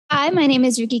Hi, my name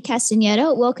is Ricky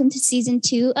Castaneda. Welcome to Season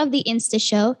 2 of the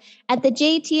InstaShow at the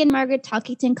J.T. and Margaret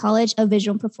Talkington College of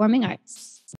Visual and Performing Arts.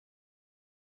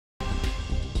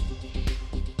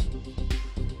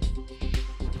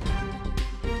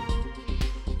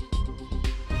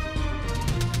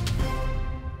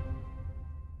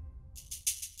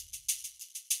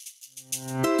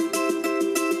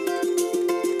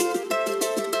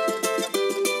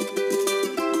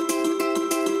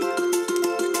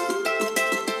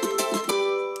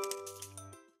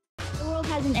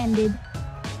 Hasn't ended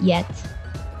yet.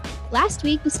 Last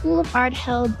week, the School of Art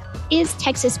held Is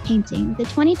Texas Painting, the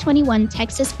 2021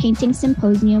 Texas Painting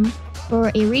Symposium for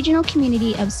a regional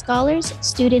community of scholars,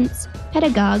 students,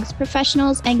 pedagogues,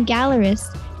 professionals, and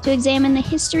gallerists to examine the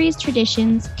histories,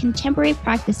 traditions, contemporary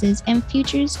practices, and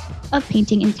futures of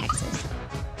painting in Texas.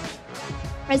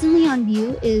 Presently on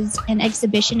view is an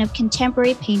exhibition of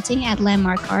contemporary painting at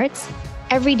Landmark Arts,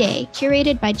 Every Day,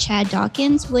 curated by Chad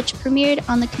Dawkins, which premiered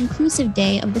on the conclusive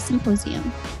day of the symposium.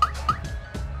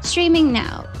 Streaming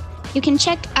now. You can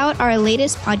check out our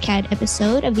latest podcast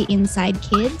episode of the Inside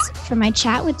Kids from my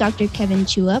chat with Dr. Kevin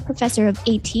Chua, professor of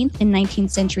 18th and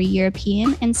 19th century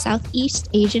European and Southeast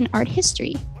Asian art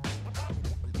history.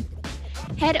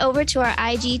 Head over to our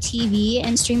IGTV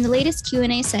and stream the latest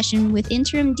Q&A session with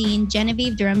Interim Dean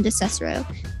Genevieve Durham DeCesaro.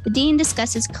 The Dean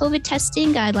discusses COVID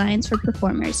testing guidelines for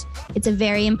performers. It's a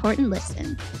very important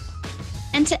listen.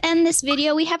 And to end this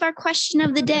video, we have our question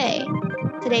of the day.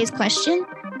 Today's question: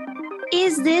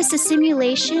 is this a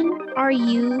simulation? Are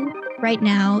you right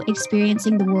now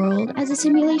experiencing the world as a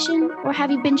simulation? Or have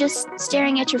you been just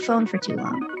staring at your phone for too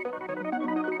long?